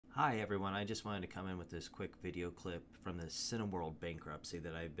Hi everyone, I just wanted to come in with this quick video clip from the Cineworld bankruptcy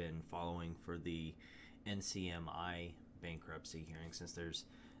that I've been following for the NCMI bankruptcy hearing, since there's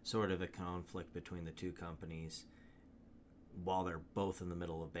sort of a conflict between the two companies while they're both in the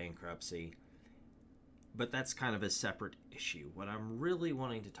middle of bankruptcy. But that's kind of a separate issue. What I'm really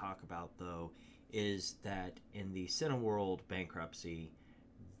wanting to talk about though is that in the Cineworld bankruptcy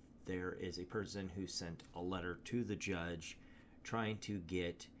there is a person who sent a letter to the judge trying to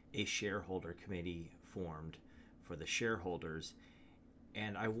get a shareholder committee formed for the shareholders,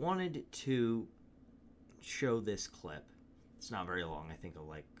 and I wanted to show this clip. It's not very long, I think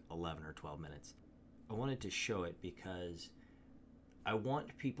like 11 or 12 minutes. I wanted to show it because I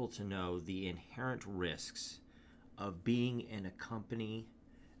want people to know the inherent risks of being in a company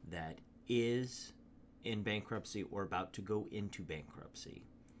that is in bankruptcy or about to go into bankruptcy,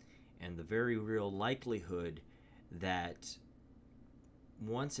 and the very real likelihood that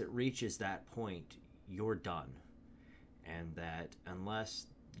once it reaches that point, you're done. And that unless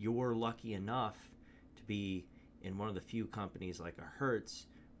you're lucky enough to be in one of the few companies like a Hertz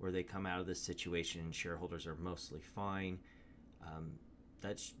where they come out of this situation and shareholders are mostly fine,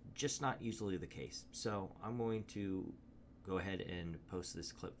 that's just not usually the case. So I'm going to go ahead and post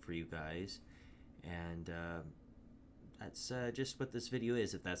this clip for you guys. And that's just what this video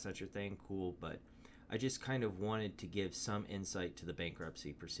is. If that's not your thing, cool. But I just kind of wanted to give some insight to the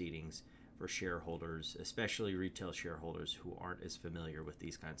bankruptcy proceedings for shareholders, especially retail shareholders who aren't as familiar with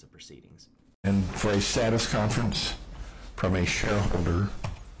these kinds of proceedings. And for a status conference from a shareholder,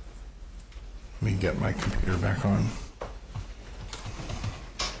 let me get my computer back on.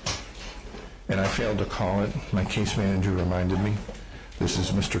 And I failed to call it. My case manager reminded me. This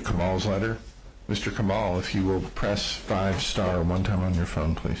is Mr. Kamal's letter. Mr. Kamal, if you will press 5* one time on your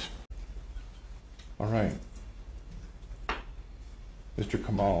phone, please. All right. Mr.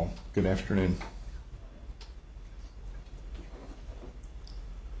 Kamal, good afternoon.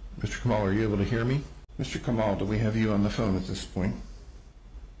 Mr. Kamal, are you able to hear me? Mr. Kamal, do we have you on the phone at this point?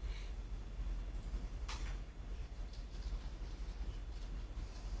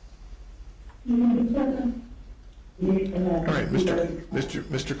 All right,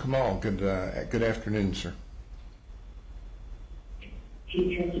 Mr. Kamal, good afternoon, sir.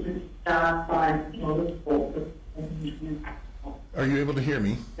 Are you able to hear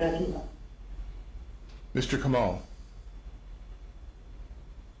me? Mr. Kamal,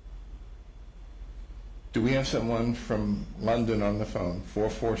 do we have someone from London on the phone?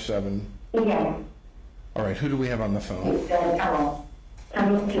 447? Yeah. All right, who do we have on the phone?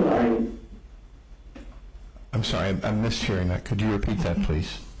 I'm sorry, I missed hearing that. Could you repeat that,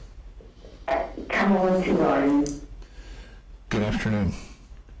 please? Good afternoon.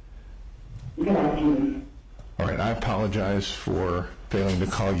 Good afternoon. All right, I apologize for failing to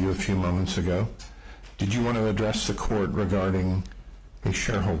call you a few moments ago. Did you want to address the court regarding a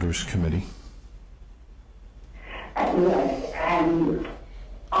shareholders committee? Yes,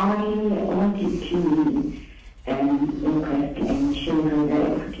 I wanted to request a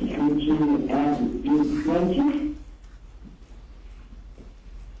shareholder committee be created.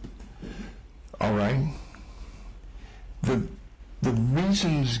 All right. The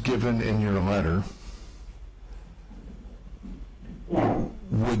reasons given in your letter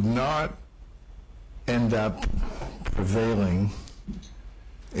would not end up prevailing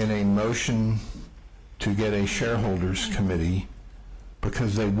in a motion to get a shareholders committee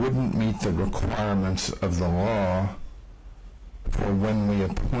because they wouldn't meet the requirements of the law for when we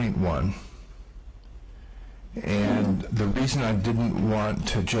appoint one. And the reason I didn't want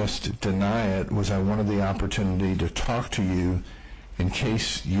to just deny it was I wanted the opportunity to talk to you in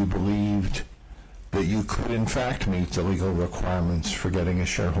case you believed that you could in fact meet the legal requirements for getting a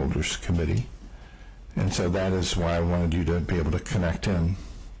shareholders committee. And so that is why I wanted you to be able to connect in.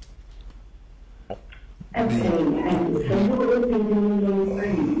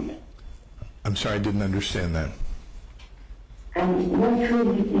 I'm sorry, I didn't understand that.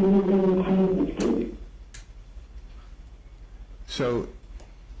 So,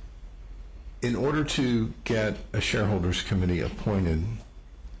 in order to get a shareholders committee appointed,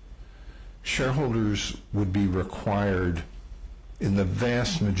 shareholders would be required, in the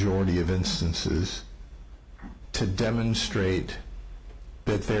vast majority of instances, to demonstrate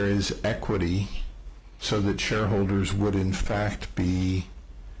that there is equity so that shareholders would in fact be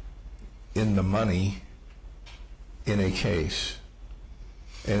in the money in a case.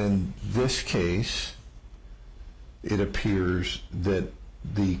 And in this case, it appears that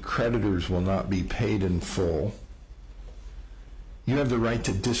the creditors will not be paid in full. You have the right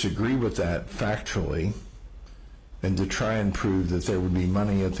to disagree with that factually, and to try and prove that there would be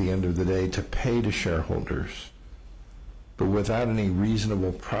money at the end of the day to pay to shareholders. But without any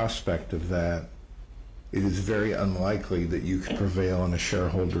reasonable prospect of that, it is very unlikely that you could prevail on a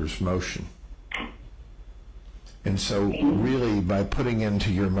shareholder's motion. And so really, by putting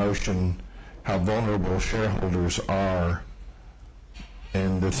into your motion how vulnerable shareholders are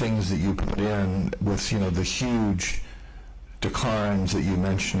and the things that you put in with, the huge declines that you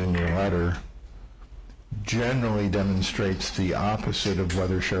mentioned in your letter, generally demonstrates the opposite of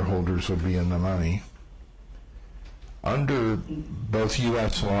whether shareholders will be in the money. Under both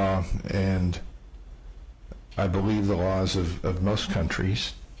U.S. law and I believe the laws of most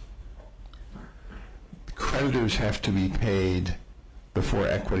countries, creditors have to be paid before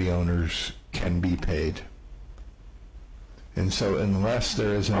equity owners can be paid. And so unless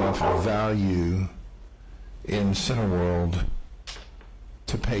there is enough value in Cineworld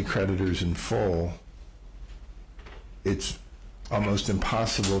to pay creditors in full, it's almost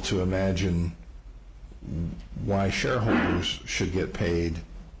impossible to imagine why shareholders should get paid,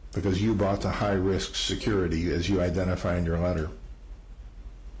 because you bought the high-risk security as you identify in your letter.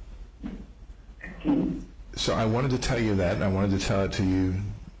 So I wanted to tell you that, and I wanted to tell it to you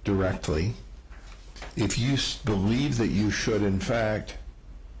directly. If you believe that you should, in fact,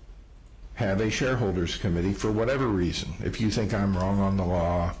 have a shareholders committee for whatever reason, if you think I'm wrong on the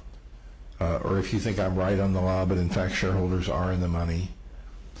law, or if you think I'm right on the law, but in fact shareholders are in the money,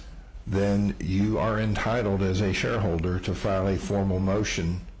 then you are entitled as a shareholder to file a formal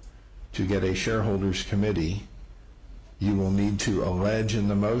motion to get a shareholders committee. You will need to allege in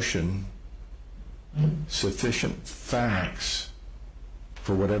the motion sufficient facts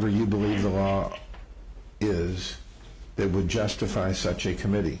for whatever you believe the law is that would justify such a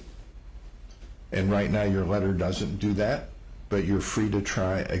committee. And right now your letter doesn't do that, but you're free to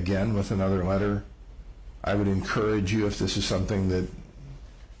try again with another letter. I would encourage you, if this is something that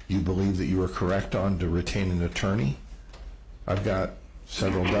you believe that you are correct on, to retain an attorney. I've got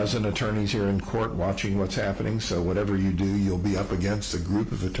several dozen attorneys here in court watching what's happening, so whatever you do, you'll be up against a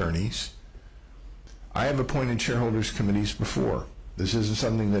group of attorneys. I have appointed shareholders committees before. This isn't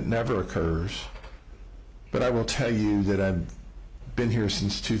something that never occurs, but I will tell you that I've been here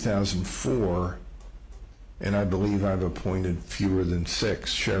since 2004, and I believe I've appointed fewer than 6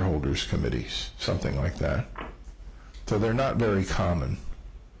 shareholders committees, something like that. So they're not very common.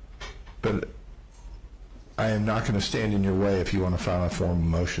 But I am not going to stand in your way if you want to file a formal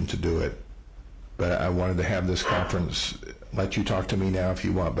motion to do it. But I wanted to have this conference, let you talk to me now if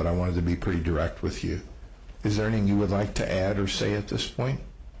you want, but I wanted to be pretty direct with you. Is there anything you would like to add or say at this point?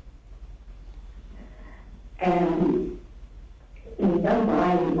 I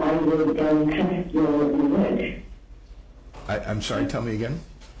would trust your word. I'm sorry, tell me again?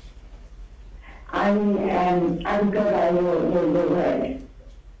 I would go by your word.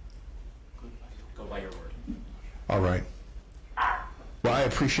 Go by your word. All right. Well, I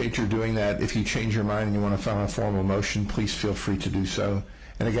appreciate your doing that. If you change your mind and you want to file a formal motion, please feel free to do so.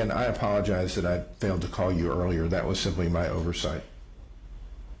 And again, I apologize that I failed to call you earlier. That was simply my oversight.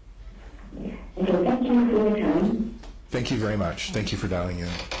 Okay, thank you for your time. Thank you very much. Thank you for dialing in.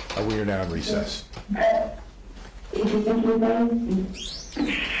 We are now in recess. Is it thank you, guys?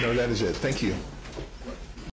 No, that is it. Thank you.